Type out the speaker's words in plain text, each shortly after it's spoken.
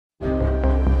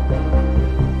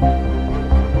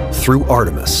Through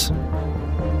Artemis,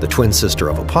 the twin sister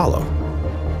of Apollo,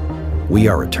 we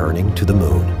are returning to the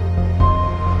moon.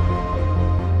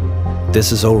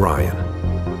 This is Orion,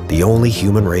 the only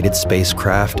human-rated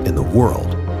spacecraft in the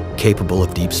world capable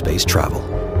of deep space travel.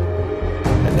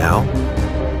 And now,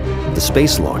 the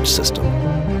Space Launch System,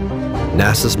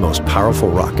 NASA's most powerful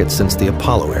rocket since the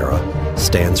Apollo era,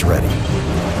 stands ready.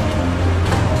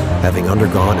 Having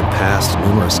undergone and passed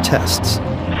numerous tests,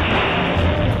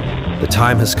 the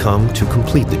time has come to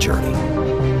complete the journey.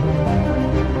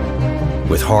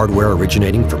 With hardware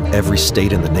originating from every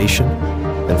state in the nation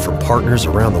and from partners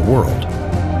around the world,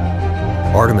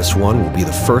 Artemis 1 will be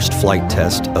the first flight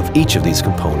test of each of these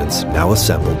components now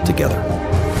assembled together.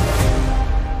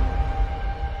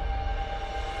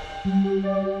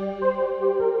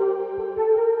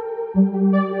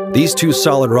 These two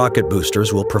solid rocket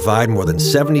boosters will provide more than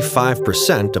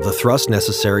 75% of the thrust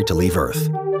necessary to leave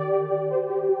Earth.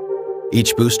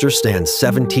 Each booster stands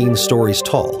 17 stories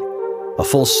tall, a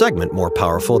full segment more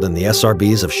powerful than the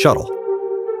SRBs of Shuttle.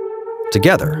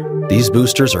 Together, these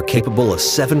boosters are capable of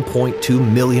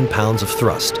 7.2 million pounds of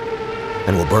thrust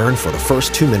and will burn for the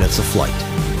first 2 minutes of flight.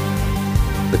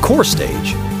 The core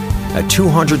stage, at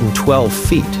 212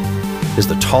 feet, is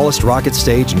the tallest rocket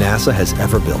stage NASA has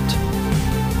ever built.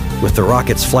 With the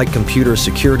rocket's flight computer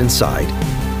secured inside,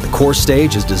 the core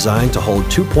stage is designed to hold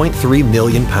 2.3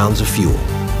 million pounds of fuel.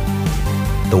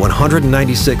 The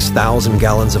 196,000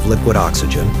 gallons of liquid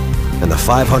oxygen and the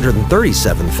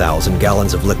 537,000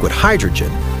 gallons of liquid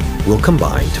hydrogen will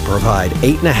combine to provide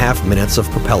 8.5 minutes of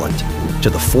propellant to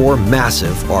the 4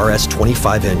 massive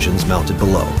RS-25 engines mounted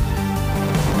below.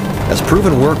 As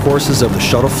proven workhorses of the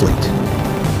shuttle fleet,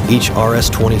 each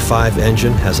RS-25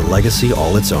 engine has a legacy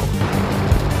all its own.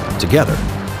 Together,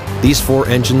 these 4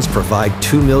 engines provide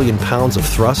 2 million pounds of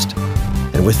thrust,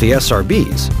 and with the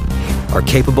SRBs, are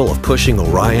capable of pushing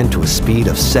Orion to a speed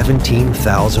of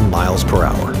 17,000 miles per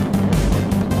hour.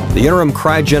 The interim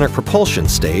cryogenic propulsion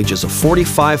stage is a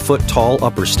 45-foot tall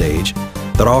upper stage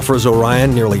that offers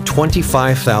Orion nearly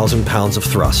 25,000 pounds of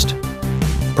thrust.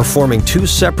 Performing 2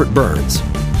 separate burns,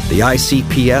 the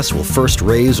ICPS will first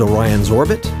raise Orion's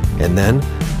orbit and then,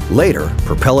 later,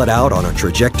 propel it out on a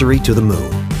trajectory to the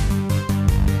moon.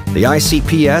 The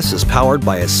ICPS is powered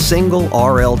by a single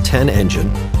RL-10 engine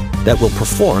that will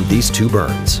perform these 2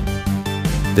 burns.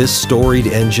 This storied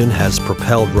engine has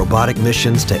propelled robotic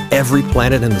missions to every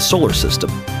planet in the solar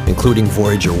system, including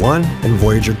Voyager 1 and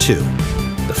Voyager 2,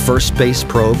 the first space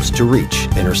probes to reach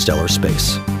interstellar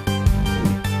space.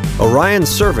 Orion's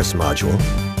service module,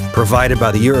 provided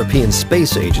by the European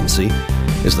Space Agency,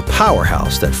 is the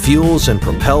powerhouse that fuels and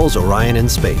propels Orion in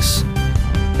space.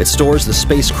 It stores the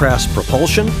spacecraft's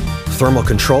propulsion, thermal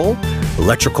control,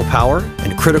 electrical power,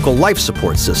 and critical life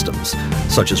support systems,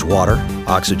 such as water,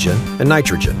 oxygen, and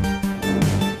nitrogen.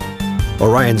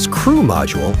 Orion's crew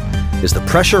module is the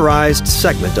pressurized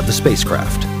segment of the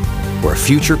spacecraft, where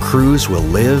future crews will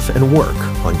live and work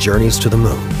on journeys to the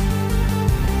moon.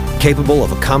 Capable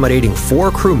of accommodating 4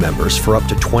 crew members for up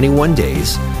to 21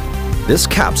 days, this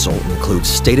capsule includes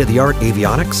state-of-the-art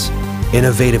avionics,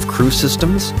 innovative crew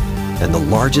systems, and the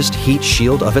largest heat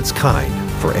shield of its kind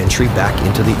for entry back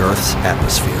into the Earth's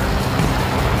atmosphere.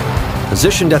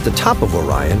 Positioned at the top of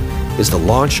Orion is the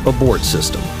Launch Abort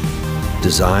System,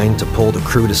 designed to pull the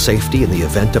crew to safety in the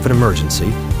event of an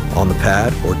emergency, on the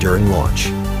pad or during launch.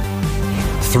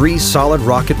 3 solid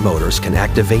rocket motors can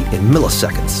activate in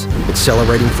milliseconds,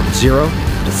 accelerating from 0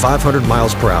 to 500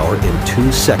 miles per hour in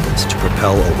 2 seconds to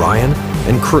propel Orion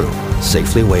and crew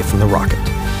safely away from the rocket.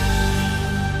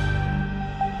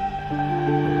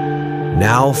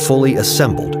 Now fully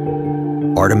assembled,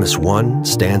 Artemis 1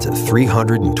 stands at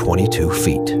 322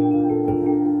 feet.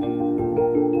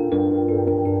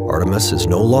 Artemis is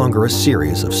no longer a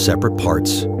series of separate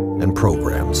parts and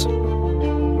programs.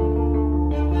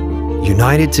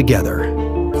 United together,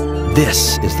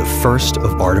 this is the first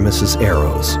of Artemis's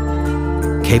arrows,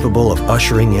 capable of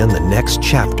ushering in the next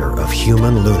chapter of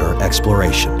human lunar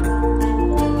exploration.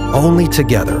 Only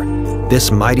together,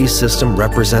 this mighty system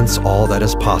represents all that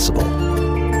is possible,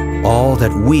 all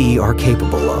that we are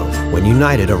capable of when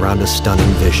united around a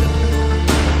stunning vision,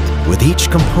 with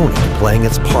each component playing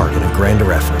its part in a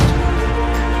grander effort.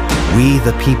 We,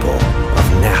 the people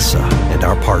of NASA and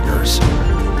our partners,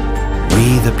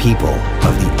 we, the people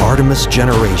of the Artemis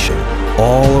generation,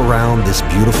 all around this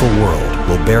beautiful world,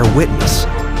 will bear witness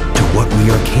to what we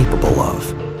are capable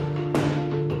of.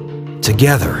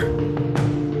 Together,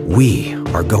 we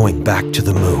are going back to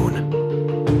the moon.